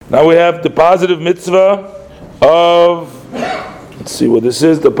Now we have the positive mitzvah of, let's see what this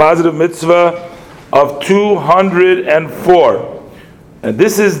is, the positive mitzvah of 204. And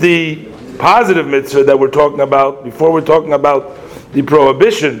this is the positive mitzvah that we're talking about before we're talking about the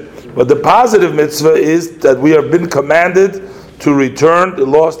prohibition. But the positive mitzvah is that we have been commanded to return the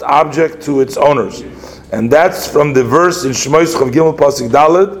lost object to its owners. And that's from the verse in Shmois Chav Gimel Pasuk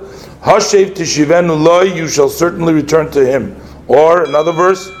Daled, Hashev teshivenu loy, you shall certainly return to him. Or another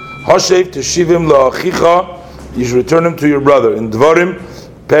verse, Hashev teshivim la'achicha, you should return him to your brother. In Dvarim,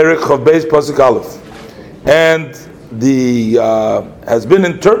 Perek Chav Beis Pasuk Aleph. And the has been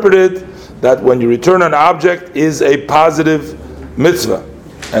interpreted that when you return an object is a positive mitzvah.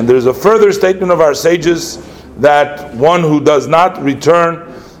 And there's a further statement of our sages that one who does not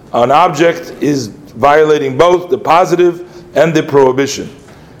return an object is violating both the positive and the prohibition.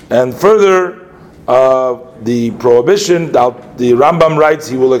 And further, the prohibition, the Rambam writes,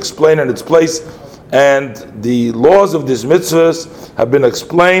 he will explain in its place, and the laws of these mitzvahs have been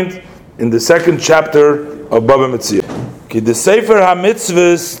explained in the second chapter of Baba Metzia. Okay, the Sefer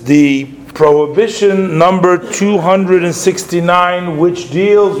HaMitzvahs, the prohibition number 269, which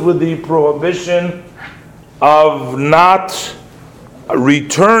deals with the prohibition of not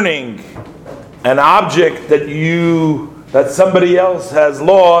returning an object that somebody else has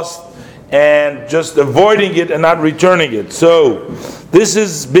lost and just avoiding it and not returning it. So this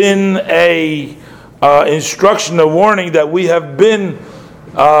has been a instruction, a warning that we have been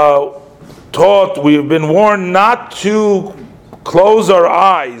taught, we have been warned not to close our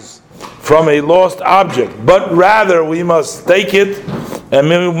eyes from a lost object, but rather we must take it and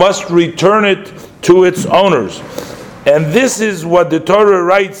we must return it to its owners. And this is what the Torah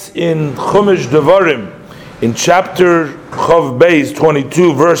writes in Chumash Devarim, in chapter Chav Beis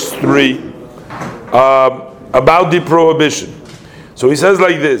 22, verse 3, about the prohibition. So he says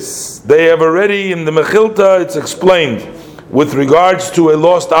like this: they have already, in the Mechilta, it's explained with regards to a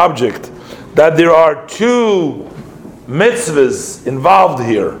lost object, that there are two mitzvahs involved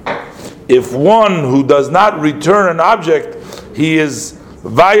here. If one who does not return an object, he is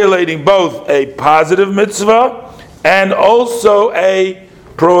violating both a positive mitzvah and also a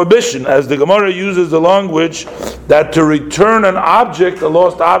prohibition, as the Gemara uses the language that to return an object, a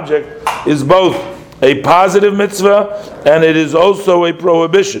lost object, is both a positive mitzvah and it is also a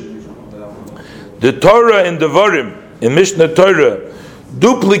prohibition. The Torah in Devarim, in Mishnah Torah,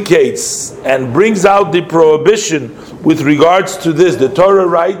 duplicates and brings out the prohibition with regards to this. The Torah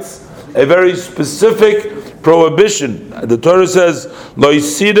writes a very specific prohibition. The Torah says, Lo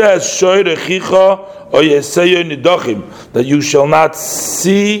yisida es shoy rechicha o yeseyo nidachim, that you shall not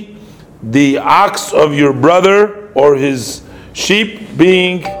see the ox of your brother or his sheep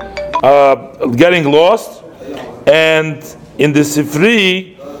being getting lost. And in the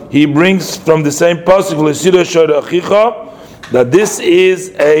Sifri, he brings from the same pasuk, Lo yisida shoy rechicha, that this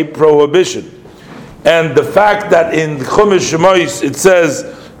is a prohibition. And the fact that in Chumash Shmois it says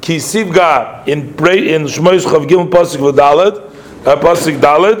Ki Sivga in Shmois Chav Gimel Pasuk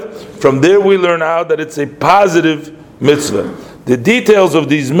Daled, from there we learn out that it's a positive mitzvah. The details of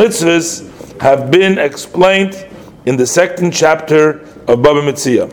these mitzvahs have been explained in the second chapter of Baba Metzia.